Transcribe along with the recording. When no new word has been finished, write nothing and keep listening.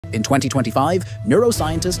In 2025,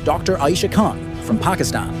 neuroscientist Dr. Aisha from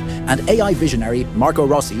Pakistan and AI visionary Marco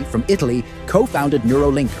Rossi from Italy co-founded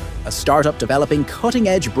NeuroLinker, a startup developing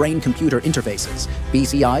cutting-edge brain-computer interfaces,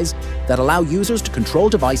 BCIs, that allow users to control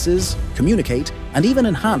devices, communicate, and even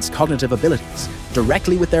enhance cognitive abilities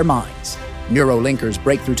directly with their minds. NeuroLinker's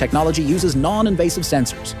breakthrough technology uses non-invasive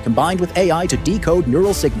sensors combined with AI to decode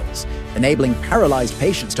neural signals, enabling paralyzed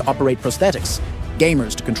patients to operate prosthetics,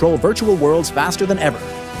 gamers to control virtual worlds faster than ever,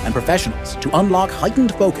 and professionals to unlock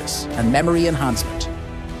heightened focus and memory enhancement.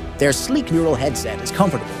 Their sleek neural headset is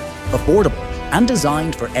comfortable, affordable, and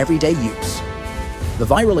designed for everyday use. The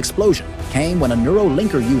viral explosion came when a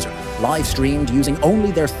NeuroLinker user live-streamed using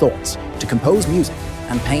only their thoughts to compose music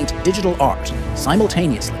and paint digital art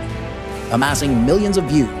simultaneously, amassing millions of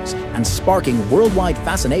views and sparking worldwide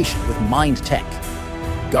fascination with mind tech.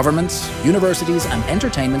 Governments, universities, and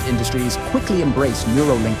entertainment industries quickly embraced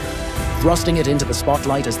NeuroLinker, thrusting it into the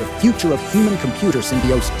spotlight as the future of human-computer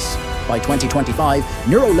symbiosis. By 2025,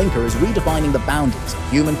 NeuroLinker is redefining the boundaries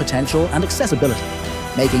of human potential and accessibility,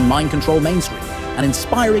 making mind control mainstream and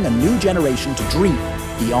inspiring a new generation to dream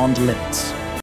beyond limits.